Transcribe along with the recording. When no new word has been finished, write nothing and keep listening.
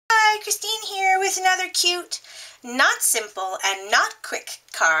Hi, Christine here with another cute, not simple and not quick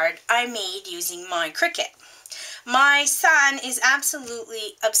card I made using my Cricut. My son is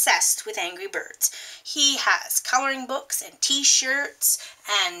absolutely obsessed with Angry Birds. He has coloring books and t-shirts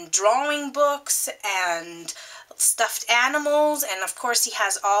and drawing books and stuffed animals, and of course he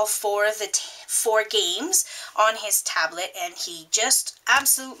has all four games on his tablet, and he just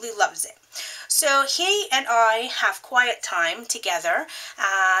absolutely loves it. So he and I have quiet time together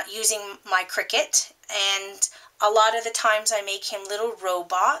using my Cricut, and a lot of the times I make him little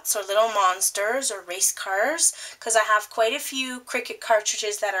robots or little monsters or race cars, because I have quite a few Cricut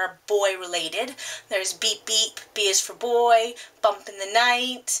cartridges that are boy related. There's Beep Beep, B is for boy, Bump in the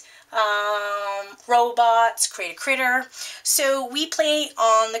Night, robots, Create a Critter. So we play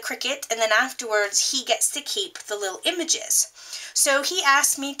on the Cricut, and then afterwards he gets to keep the little images. So he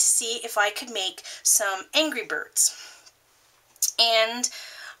asked me to see if I could make some Angry Birds. And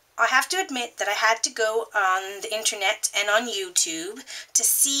I have to admit that I had to go on the internet and on YouTube to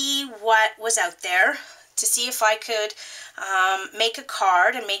see what was out there, to see if I could make a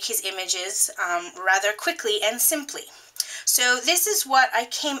card and make his images rather quickly and simply. So this is what I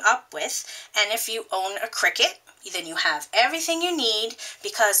came up with, and if you own a Cricut, then you have everything you need,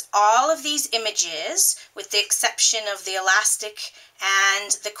 because all of these images, with the exception of the elastic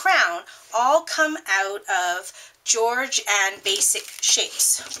and the crown, all come out of George and Basic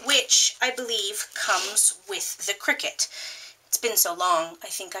Shapes, which I believe comes with the Cricut. It's been so long, I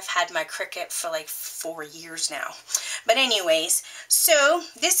think I've had my Cricut for like 4 years now. But anyways, so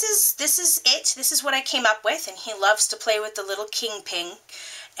this is it. This is what I came up with, and he loves to play with the little kingpin.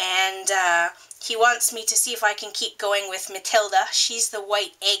 And he wants me to see if I can keep going with Matilda. She's the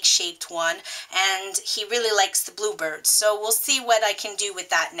white egg-shaped one, and he really likes the bluebirds. So we'll see what I can do with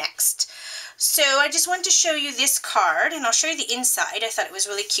that next. So I just wanted to show you this card, and I'll show you the inside. I thought it was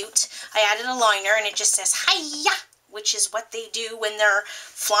really cute. I added a liner, and it just says, "Hiya!" which is what they do when they're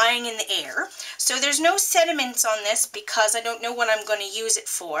flying in the air. So there's no sediments on this because I don't know what I'm going to use it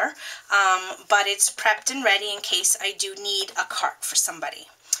for, but it's prepped and ready in case I do need a card for somebody.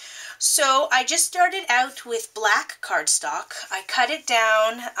 So I just started out with black cardstock. I cut it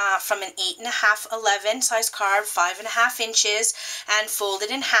down from an 8.5/11 size card, 5.5 inches, and folded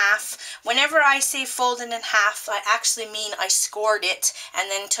in half. Whenever I say folded in half, I actually mean I scored it and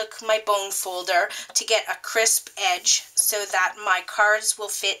then took my bone folder to get a crisp edge so that my cards will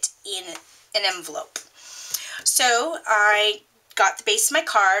fit in an envelope. So I got the base of my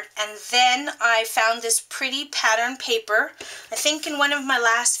card, and then I found this pretty pattern paper. I think in one of my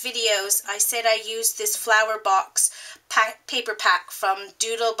last videos I said I used this flower box paper pack from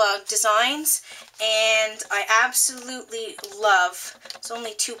Doodlebug Designs, and I absolutely love, it's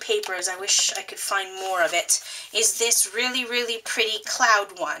only 2 papers, I wish I could find more of it, is this really pretty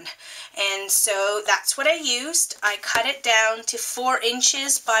cloud one. And so that's what I used. I cut it down to 4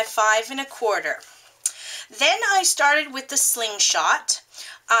 inches by 5 1/4. Then I started with the slingshot.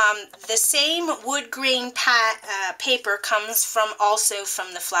 The same wood grain paper comes also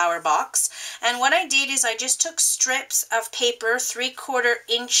from the flower box. And what I did is I just took strips of paper 3/4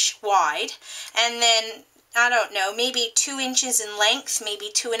 inch wide, and then, I don't know, maybe 2 inches in length, maybe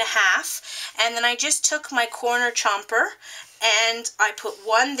 2.5. And then I just took my corner chomper and I put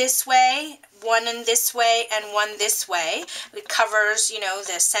one this way, one in this way, and one this way. It covers, you know,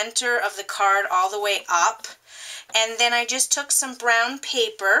 the center of the card all the way up. And then I just took some brown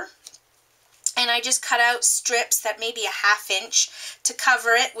paper and I just cut out strips that maybe 1/2 inch to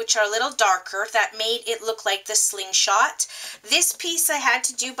cover it, which are a little darker. That made it look like the slingshot. This piece I had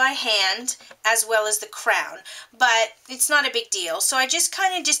to do by hand, as well as the crown, but it's not a big deal. So I just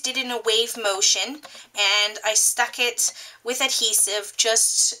kind of did it in a wave motion, and I stuck it with adhesive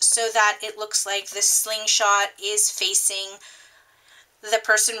just so that it looks like the slingshot is facing the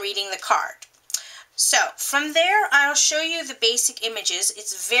person reading the card. So from there, I'll show you the basic images.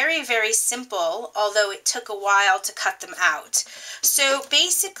 It's very simple, although it took a while to cut them out. So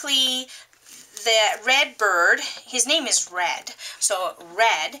basically, the red bird, his name is Red, so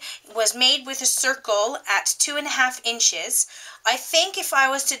Red, was made with a circle at 2.5 inches. I think if I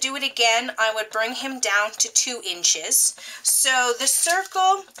was to do it again, I would bring him down to 2 inches. So the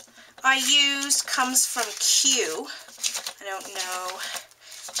circle I use comes from Q. I don't know.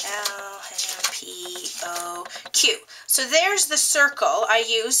 L-M-P-O-Q. So there's the circle I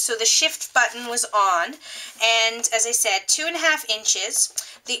used, so the shift button was on, and as I said, 2.5 inches.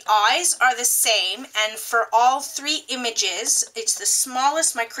 The eyes are the same, and for all 3 images, it's the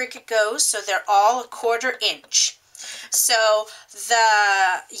smallest my Cricut goes, so they're all 1/4 inch. So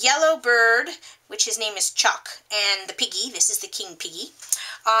the yellow bird, which his name is Chuck, and the piggy, this is the king piggy,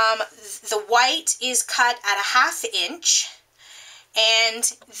 The white is cut at a 1/2 inch, and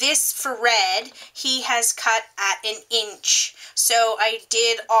this for red, he has cut at 1 inch. So I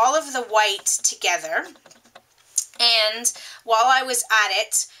did all of the white together, and while I was at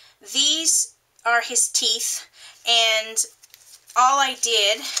it, these are his teeth, and all I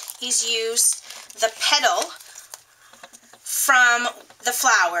did is use the petal from the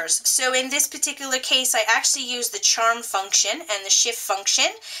flowers. So in this particular case, I actually used the charm function and the shift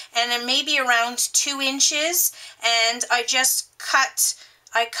function, and then maybe around 2 inches, and I just cut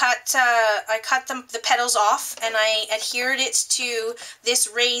the petals off, and I adhered it to this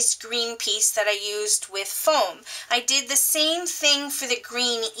raised green piece that I used with foam. I did the same thing for the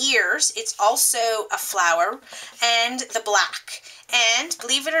green ears. It's also a flower, and the black. And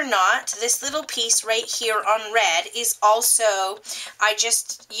believe it or not, this little piece right here on red is also, I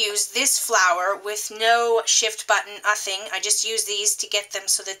just used this flower with no shift button, nothing. I just used these to get them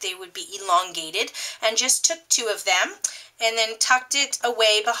so that they would be elongated, and just took 2 of them and then tucked it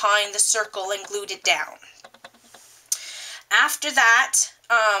away behind the circle and glued it down. After that,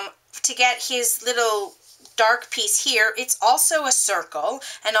 to get his little dark piece here, it's also a circle,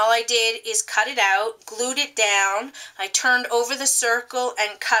 and all I did is cut it out, glued it down. I turned over the circle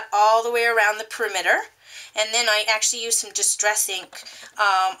and cut all the way around the perimeter, and then I actually used some distress ink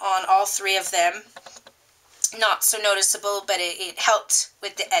on all 3 of them. Not so noticeable, but it helped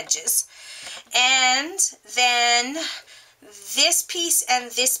with the edges. And then this piece and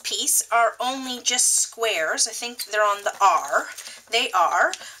this piece are only just squares. I think they're on the R. They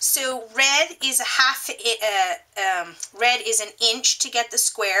are. So red is red is 1 inch to get the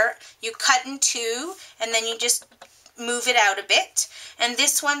square. You cut in 2, and then you just move it out a bit. And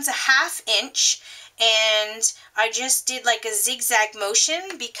this one's a 1/2 inch. And I just did like a zigzag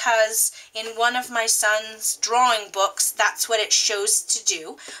motion because in one of my son's drawing books, that's what it shows to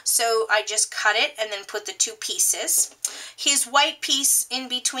do. So I just cut it and then put the 2 pieces. His white piece in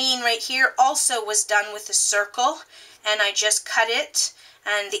between right here also was done with a circle, and I just cut it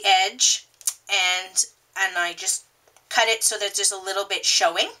and the edge, and I just cut it so that there's a little bit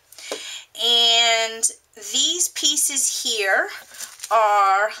showing. And these pieces here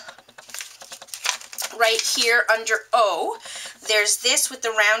are right here under O. There's this with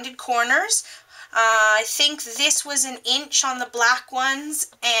the rounded corners. I think this was 1 inch on the black ones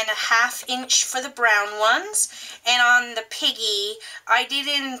and a 1/2 inch for the brown ones. And on the piggy, I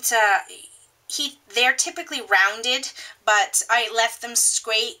didn't, they're typically rounded, but I left them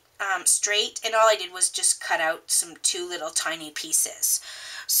straight, and all I did was just cut out some 2 little tiny pieces.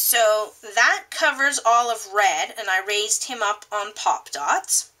 So that covers all of red, and I raised him up on pop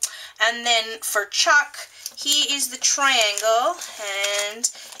dots. And then for Chuck, he is the triangle, and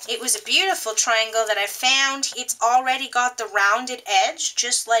it was a beautiful triangle that I found. It's already got the rounded edge,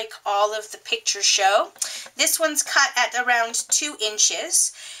 just like all of the pictures show. This one's cut at around 2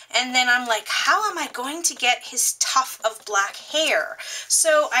 inches, and then I'm like, how am I going to get his tuft of black hair?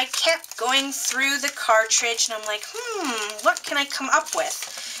 So I kept going through the cartridge, and I'm like, what can I come up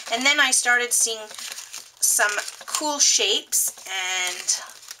with? And then I started seeing some cool shapes, and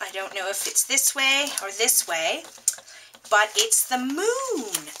I don't know if it's this way or this way, but it's the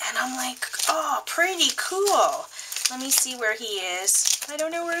moon. And I'm like, oh, pretty cool. Let me see where he is. I don't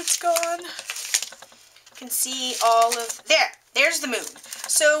know where it's gone. You can see all of, there's the moon.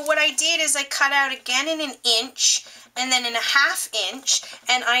 So what I did is I cut out again in 1 inch and then in a 1/2 inch,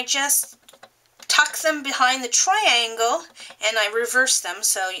 and I just tuck them behind the triangle, and I reverse them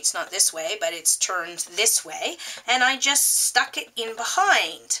so it's not this way, but it's turned this way, and I just stuck it in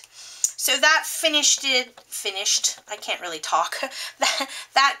behind. So that I can't really talk,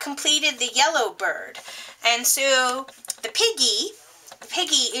 that completed the yellow bird. And so the piggy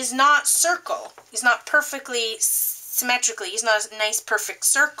is not circle, he's not perfectly symmetrically, he's not a nice perfect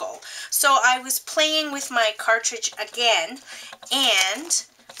circle. So I was playing with my cartridge again, and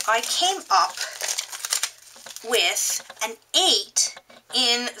I came up with an 8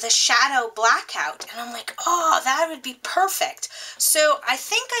 in the shadow blackout, and I'm like, oh, that would be perfect. So I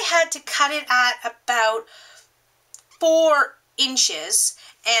think I had to cut it at about 4 inches,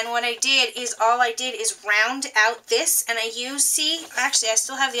 and what I did is round out this, and I used, see, actually I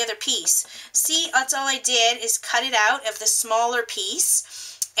still have the other piece. See, that's all I did is cut it out of the smaller piece,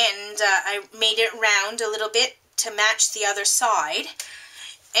 and I made it round a little bit to match the other side.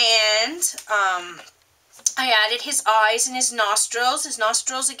 And I added his eyes and his nostrils. His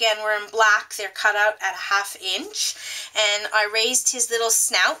nostrils, again, were in black. They're cut out at a 1/2 inch. And I raised his little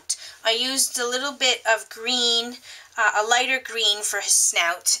snout. I used a little bit of green, a lighter green for his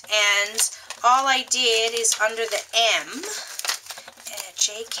snout. And all I did is under the M,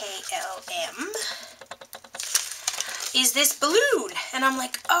 JKLM, is this balloon. And I'm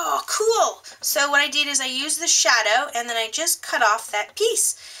like, oh, cool. So what I did is I used the shadow and then I just cut off that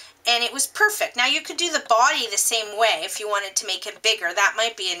piece. And it was perfect. Now you could do the body the same way if you wanted to make it bigger. That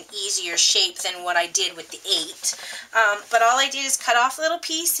might be an easier shape than what I did with the 8. But all I did is cut off a little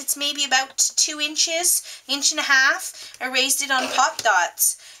piece. It's maybe about 2 inches, 1.5 inches. I raised it on pop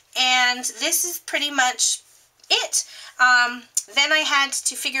dots. And this is pretty much it. Then I had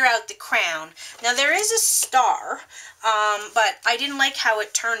to figure out the crown. Now there is a star, but I didn't like how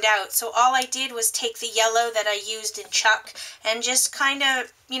it turned out. So all I did was take the yellow that I used in Chuck and just kind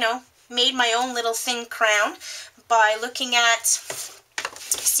of, you know, made my own little thin crown by looking at,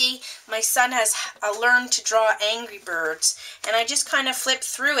 see, my son has learned to draw Angry Birds, and I just kind of flipped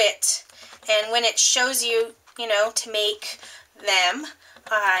through it, and when it shows you, you know, to make them,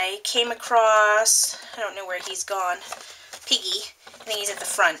 I came across, I don't know where he's gone, Piggy. I think he's at the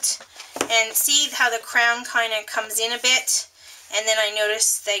front. And see how the crown kind of comes in a bit? And then I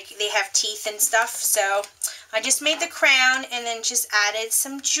noticed they have teeth and stuff. So I just made the crown and then just added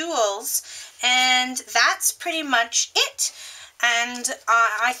some jewels. And that's pretty much it. And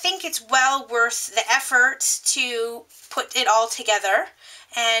I think it's well worth the effort to put it all together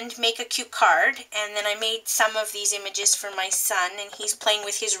and make a cute card. And then I made some of these images for my son, and he's playing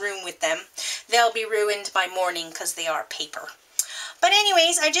with his room with them. They'll be ruined by morning because they are paper. But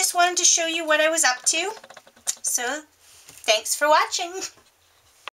anyways, I just wanted to show you what I was up to. So, thanks for watching.